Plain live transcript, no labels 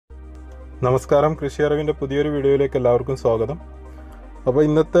നമസ്കാരം, കൃഷി അറിവിൻ്റെ പുതിയൊരു വീഡിയോയിലേക്ക് എല്ലാവർക്കും സ്വാഗതം. അപ്പോൾ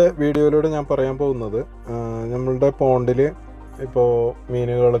ഇന്നത്തെ വീഡിയോയിലൂടെ ഞാൻ പറയാൻ പോകുന്നത് നമ്മളുടെ പോണ്ടിൽ ഇപ്പോൾ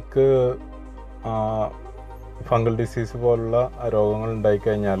മീനുകൾക്ക് ഫംഗൽ ഡിസീസ് പോലുള്ള രോഗങ്ങൾ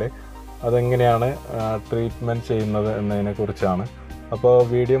ഉണ്ടായിക്കഴിഞ്ഞാൽ അതെങ്ങനെയാണ് ട്രീറ്റ്മെൻറ്റ് ചെയ്യുന്നത് എന്നതിനെക്കുറിച്ചാണ്. അപ്പോൾ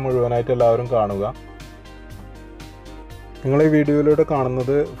വീഡിയോ മുഴുവനായിട്ട് എല്ലാവരും കാണുക. നിങ്ങൾ ഈ വീഡിയോയിലൂടെ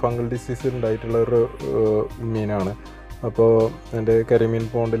കാണുന്നത് ഫംഗൽ ഡിസീസ് ഉണ്ടായിട്ടുള്ളൊരു മീനാണ്. അപ്പോൾ എൻ്റെ കരിമീൻ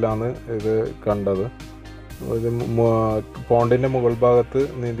പോണ്ടിലാണ് ഇത് കണ്ടത്. ഇത് പോണ്ടിൻ്റെ മുകൾ ഭാഗത്ത്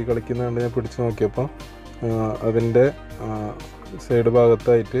നീന്തി കളിക്കുന്നതുകൊണ്ട് ഞാൻ പിടിച്ചു നോക്കിയപ്പോൾ അതിൻ്റെ സൈഡ്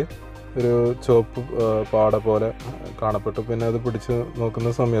ഭാഗത്തായിട്ട് ഒരു ചുവപ്പ് പാട പോലെ കാണപ്പെട്ടു. പിന്നെ അത് പിടിച്ച്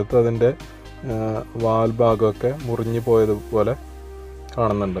നോക്കുന്ന സമയത്ത് അതിൻ്റെ വാൽ ഭാഗമൊക്കെ മുറിഞ്ഞു പോയതുപോലെ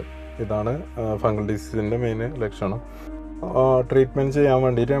കാണുന്നുണ്ട്. ഇതാണ് ഫംഗൽ ഡിസീസിൻ്റെ മെയിൻ ലക്ഷണം. ട്രീറ്റ്മെൻറ്റ് ചെയ്യാൻ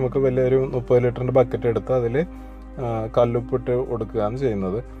വേണ്ടിയിട്ട് നമുക്ക് വലിയൊരു 30 ലിറ്ററിൻ്റെ ബക്കറ്റ് എടുത്ത് അതിൽ കല്ലുപ്പിട്ട് കൊടുക്കുകയാണ്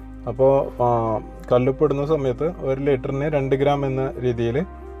ചെയ്യുന്നത്. അപ്പോൾ കല്ലുപ്പിടുന്ന സമയത്ത് 1 ലിറ്ററിന് 2 ഗ്രാം എന്ന രീതിയിൽ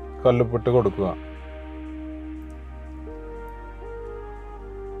കല്ലുപ്പിട്ട് കൊടുക്കുക.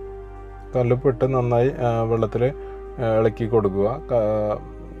 കല്ലുപ്പിട്ട് നന്നായി വെള്ളത്തിൽ ഇളക്കി കൊടുക്കുക.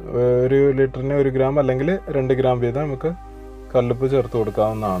 1 ലിറ്ററിന് 1 ഗ്രാം അല്ലെങ്കിൽ 2 ഗ്രാം വീതം നമുക്ക് കല്ലുപ്പ് ചേർത്ത്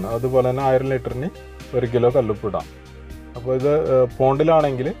കൊടുക്കാവുന്നതാണ്. അതുപോലെ തന്നെ 1000 ലിറ്ററിന് 1 കിലോ കല്ലുപ്പിടാം. അപ്പോൾ ഇത്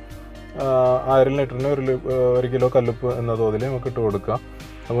പോണ്ടിലാണെങ്കിൽ 1000 ലിറ്ററിന് 1 കിലോ കല്ലുപ്പ് എന്ന തോതിൽ നമുക്ക് ഇട്ട് കൊടുക്കാം.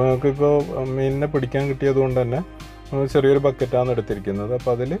 അപ്പോൾ നമുക്കിപ്പോൾ മീനിനെ പിടിക്കാൻ കിട്ടിയത് കൊണ്ട് തന്നെ ചെറിയൊരു ബക്കറ്റാണ് എടുത്തിരിക്കുന്നത്.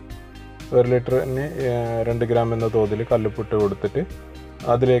 അപ്പോൾ അതിൽ 1 ലിറ്ററിന് 2 ഗ്രാം എന്ന തോതിൽ കല്ലുപ്പ് ഇട്ട് കൊടുത്തിട്ട്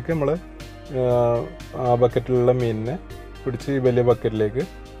അതിലേക്ക് നമ്മൾ ആ ബക്കറ്റിലുള്ള മീനിനെ പിടിച്ച് ഈ വലിയ ബക്കറ്റിലേക്ക്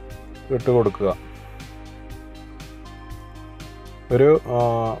ഇട്ട് കൊടുക്കുക. ഒരു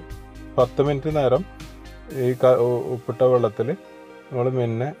 10 മിനിറ്റ് നേരം ഈ ഉപ്പിട്ട വെള്ളത്തിൽ നമ്മൾ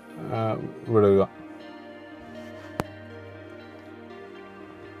മീനിനെ വിടുക.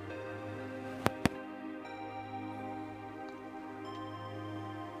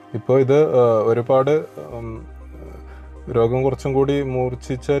 ഇപ്പോൾ ഇത് ഒരുപാട് രോഗം കുറച്ചും കൂടി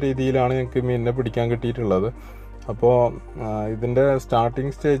മൂർച്ഛിച്ച രീതിയിലാണ് ഞങ്ങൾക്ക് മീനിനെ പിടിക്കാൻ കിട്ടിയിട്ടുള്ളത്. അപ്പോൾ ഇതിൻ്റെ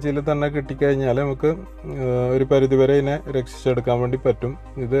സ്റ്റാർട്ടിങ് സ്റ്റേജിൽ തന്നെ കിട്ടിക്കഴിഞ്ഞാൽ നമുക്ക് ഒരു പരിധിവരെ ഇതിനെ രക്ഷിച്ചെടുക്കാൻ വേണ്ടി പറ്റും.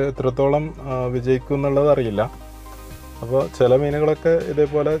 ഇത് എത്രത്തോളം വിജയിക്കും എന്നുള്ളത് അറിയില്ല. അപ്പോൾ ചില മീനുകളൊക്കെ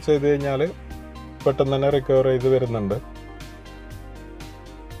ഇതേപോലെ ചെയ്ത് കഴിഞ്ഞാൽ പെട്ടെന്ന് തന്നെ റിക്കവർ ചെയ്ത് വരുന്നുണ്ട്.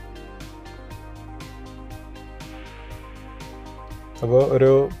 അപ്പോൾ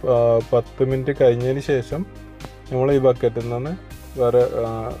ഒരു 10 മിനിറ്റ് കഴിഞ്ഞതിന് ശേഷം നമ്മൾ ഈ ബക്കറ്റിൽ നിന്ന് വേറെ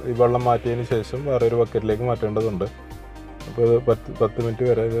ഈ വെള്ളം മാറ്റിയതിന് ശേഷം വേറെ ഒരു ബക്കറ്റിലേക്ക് മാറ്റേണ്ടതുണ്ട്. അപ്പോൾ ഇത് 10 മിനിറ്റ്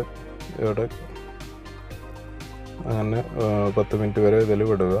വരെ ഇത് ഇവിടെ അങ്ങനെ 10 മിനിറ്റ് വരെ ഇതിൽ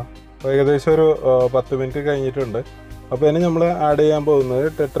വിടുക. അപ്പോൾ ഏകദേശം ഒരു 10 മിനിറ്റ് കഴിഞ്ഞിട്ടുണ്ട്. അപ്പോൾ ഇനി നമ്മൾ ആഡ് ചെയ്യാൻ പോകുന്നത്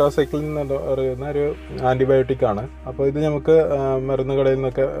ടെട്രാസൈക്ലിൻ എന്ന് പറയുന്ന ഒരു ആൻറ്റിബയോട്ടിക് ആണ്. അപ്പോൾ ഇത് നമുക്ക് മരുന്ന് കടയിൽ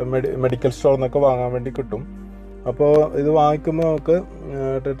നിന്നൊക്കെ മെഡിക്കൽ സ്റ്റോറിൽ നിന്നൊക്കെ വാങ്ങാൻ വേണ്ടി കിട്ടും. അപ്പോൾ ഇത് വാങ്ങിക്കുമ്പോൾ നമുക്ക്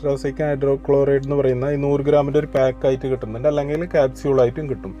ടെട്രാസൈക്ലിൻ ഹൈഡ്രോക്ലോറൈഡ് എന്ന് പറയുന്ന ഈ 100 ഗ്രാമിൻ്റെ ഒരു പാക്കായിട്ട് കിട്ടുന്നുണ്ട്, അല്ലെങ്കിൽ ക്യാപ്സ്യൂളായിട്ടും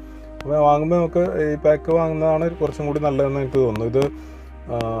കിട്ടും. അപ്പോൾ വാങ്ങുമ്പോൾ നമുക്ക് ഈ പാക്ക് വാങ്ങുന്നതാണ് കുറച്ചും കൂടി നല്ലതെന്ന് എനിക്ക് തോന്നുന്നു. ഇത്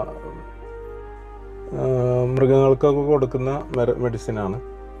മൃഗങ്ങൾക്കൊക്കെ കൊടുക്കുന്ന മെഡിസിനാണ്.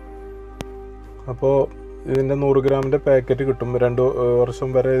 അപ്പോൾ ഇതിൻ്റെ 100 ഗ്രാമിൻ്റെ പാക്കറ്റ് കിട്ടും. 2 വർഷം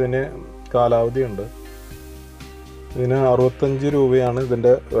വരെ ഇതിന് കാലാവധിയുണ്ട്. ഇതിന് 65 രൂപയാണ്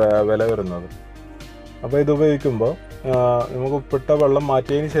ഇതിൻ്റെ വില വരുന്നത്. അപ്പോൾ ഇത് ഉപയോഗിക്കുമ്പോൾ നമുക്ക് ഉപ്പിട്ട വെള്ളം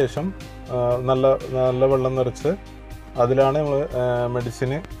മാറ്റിയതിന് ശേഷം നല്ല വെള്ളം നിറച്ച് അതിലാണ് നമ്മൾ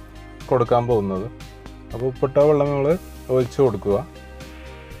മെഡിസിന് കൊടുക്കാൻ പോകുന്നത്. അപ്പോൾ ഉപ്പിട്ട വെള്ളം നമ്മൾ ഒഴിച്ച് കൊടുക്കുക,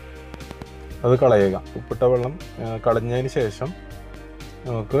 അത് കളയുക. ഉപ്പിട്ട വെള്ളം കളഞ്ഞതിന് ശേഷം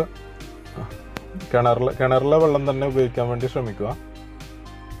നമുക്ക് കിണറിലെ വെള്ളം തന്നെ ഉപയോഗിക്കാൻ വേണ്ടി ശ്രമിക്കുക.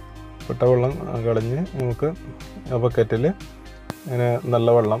 ഉപ്പിട്ട വെള്ളം കളഞ്ഞ് നമുക്ക് ആ ബക്കറ്റിൽ ഇങ്ങനെ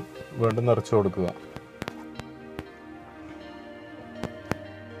നല്ല വെള്ളം വീണ്ടും നിറച്ച് കൊടുക്കുക.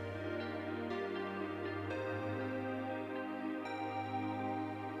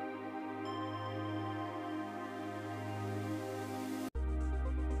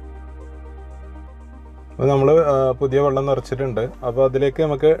 അപ്പോൾ നമ്മൾ പുതിയ വെള്ളം നിറച്ചിട്ടുണ്ട്. അപ്പോൾ അതിലേക്ക്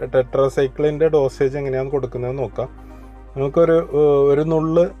നമുക്ക് ടെട്രാസൈക്ലിൻ്റെ ഡോസേജ് എങ്ങനെയാണ് കൊടുക്കുന്നതെന്ന് നോക്കാം. നമുക്കൊരു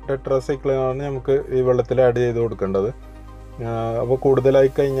നുള്ള് ടെട്രാസൈക്ലിനാണ് നമുക്ക് ഈ വെള്ളത്തിൽ ആഡ് ചെയ്ത് കൊടുക്കേണ്ടത്. അപ്പോൾ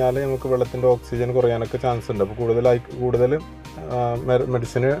കൂടുതലായി കഴിഞ്ഞാൽ നമുക്ക് വെള്ളത്തിൻ്റെ ഓക്സിജൻ കുറയാനൊക്കെ ചാൻസ് ഉണ്ട്. അപ്പോൾ കൂടുതൽ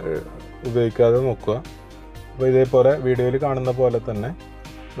മെഡിസിന് ഉപയോഗിക്കാതെ നോക്കുക. അപ്പോൾ ഇതേപോലെ വീഡിയോയിൽ കാണുന്ന പോലെ തന്നെ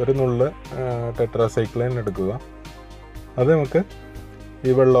ഒരു നുള്ള് ടെട്രാസൈക്ലിൻ എടുക്കുക. അത് നമുക്ക്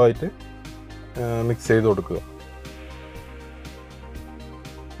ഈ വെള്ളമായിട്ട് മിക്സ് ചെയ്ത് കൊടുക്കുക.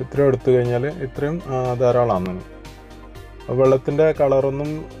 ഇത്രയും എടുത്തു കഴിഞ്ഞാൽ ഇത്രയും ധാരാളമാണ്. വെള്ളത്തിൻ്റെ കളറൊന്നും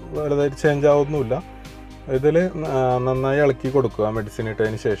വലുതായിട്ട് ചേഞ്ച് ആവുന്നില്ല. ഇതിൽ നന്നായി ഇളക്കി കൊടുക്കുക മെഡിസിൻ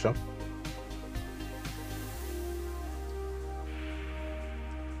ഇട്ടതിന് ശേഷം.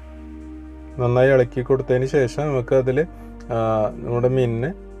 നന്നായി ഇളക്കി കൊടുത്തതിന് ശേഷം നമുക്ക് അതിൽ നമ്മുടെ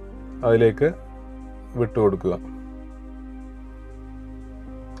മീനിനെ അതിലേക്ക് വിട്ടു കൊടുക്കുക.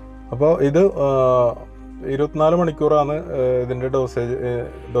 അപ്പോൾ ഇത് 24 മണിക്കൂറാണ് ഇതിൻ്റെ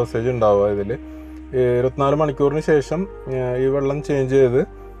ഡോസേജ് ഉണ്ടാവുക. ഇതിൽ 24 മണിക്കൂറിന് ശേഷം ഈ വെള്ളം ചേഞ്ച് ചെയ്ത്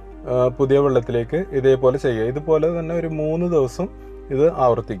പുതിയ വെള്ളത്തിലേക്ക് ഇതേപോലെ ചെയ്യുക. ഇതുപോലെ തന്നെ ഒരു 3 ദിവസം ഇത്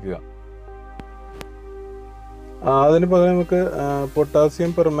ആവർത്തിക്കുക. അതിന് പകരം നമുക്ക്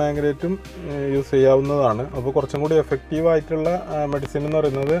പൊട്ടാസ്യം പെർമാംഗനേറ്റും യൂസ് ചെയ്യാവുന്നതാണ്. അപ്പോൾ കുറച്ചും കൂടി എഫക്റ്റീവ് ആയിട്ടുള്ള മെഡിസിൻ എന്ന്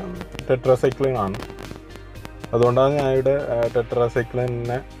പറയുന്നത് ടെട്രാസൈക്ലിൻ ആണ്. അതുകൊണ്ടാണ് ഞാൻ ഇവിടെ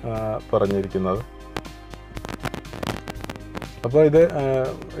ടെട്രാസൈക്ലിനെ പറഞ്ഞിരിക്കുന്നത്. അപ്പോൾ ഇത്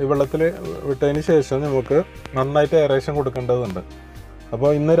ഈ വെള്ളത്തിൽ വിട്ടതിന് ശേഷം നമുക്ക് നന്നായിട്ട് എയറേഷൻ കൊടുക്കേണ്ടതുണ്ട്. അപ്പോൾ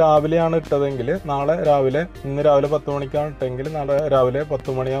ഇന്ന് രാവിലെയാണ് ഇട്ടതെങ്കിൽ ഇന്ന് രാവിലെ 10 മണിക്കാണ് ഇട്ടെങ്കിൽ നാളെ രാവിലെ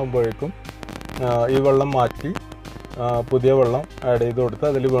 10 മണിയാകുമ്പോഴേക്കും ഈ വെള്ളം മാറ്റി പുതിയ വെള്ളം ആഡ് ചെയ്ത് കൊടുത്ത്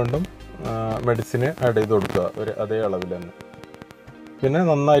അതിൽ വീണ്ടും മെഡിസിന് ആഡ് ചെയ്ത് കൊടുക്കുക അതേ അളവിൽ തന്നെ. പിന്നെ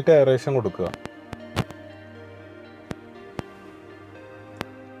നന്നായിട്ട് എയറേഷൻ കൊടുക്കുക.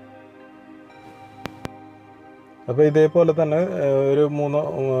 അപ്പോൾ ഇതേപോലെ തന്നെ ഒരു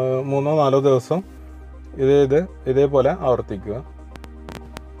 3-4 ദിവസം ഇതേപോലെ ആവർത്തിക്കുക.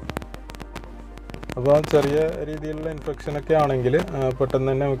 അപ്പോൾ ചെറിയ രീതിയിലുള്ള ഇൻഫെക്ഷനൊക്കെ ആണെങ്കിൽ പെട്ടെന്ന്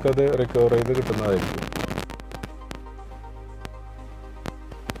തന്നെ നമുക്കത് റിക്കവർ ചെയ്ത് കിട്ടുന്നതായിരിക്കും.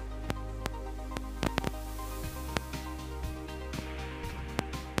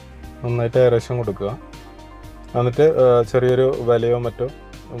 നന്നായിട്ട് എയറേഷൻ കൊടുക്കുക. എന്നിട്ട് ചെറിയൊരു വലയോ മറ്റോ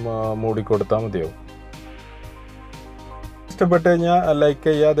മൂടിക്കൊടുത്താൽ മതിയാവും. ഇഷ്ടപ്പെട്ട് കഴിഞ്ഞാൽ ലൈക്ക്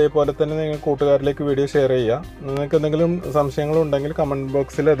ചെയ്യുക. അതേപോലെ തന്നെ നിങ്ങൾ കൂട്ടുകാരിലേക്ക് വീഡിയോ ഷെയർ ചെയ്യുക. നിങ്ങൾക്ക് എന്തെങ്കിലും സംശയങ്ങളുണ്ടെങ്കിൽ കമൻറ്റ്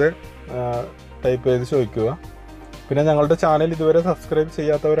ബോക്സിൽ അത് ടൈപ്പ് ചെയ്ത് ചോദിക്കുക. പിന്നെ ഞങ്ങളുടെ ചാനൽ ഇതുവരെ സബ്സ്ക്രൈബ്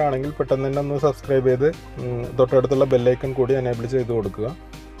ചെയ്യാത്തവരാണെങ്കിൽ പെട്ടെന്ന് തന്നെ ഒന്ന് സബ്സ്ക്രൈബ് ചെയ്ത് തൊട്ടടുത്തുള്ള ബെല്ലൈക്കൺ കൂടി എനേബിൾ ചെയ്ത് കൊടുക്കുക.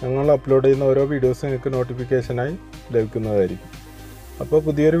 ഞങ്ങൾ അപ്ലോഡ് ചെയ്യുന്ന ഓരോ വീഡിയോസും നിങ്ങൾക്ക് നോട്ടിഫിക്കേഷനായി ലഭിക്കുന്നതായിരിക്കും. അപ്പോൾ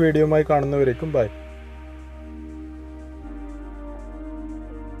പുതിയൊരു വീഡിയോയുമായി കാണുന്നവരേക്കും ബൈ.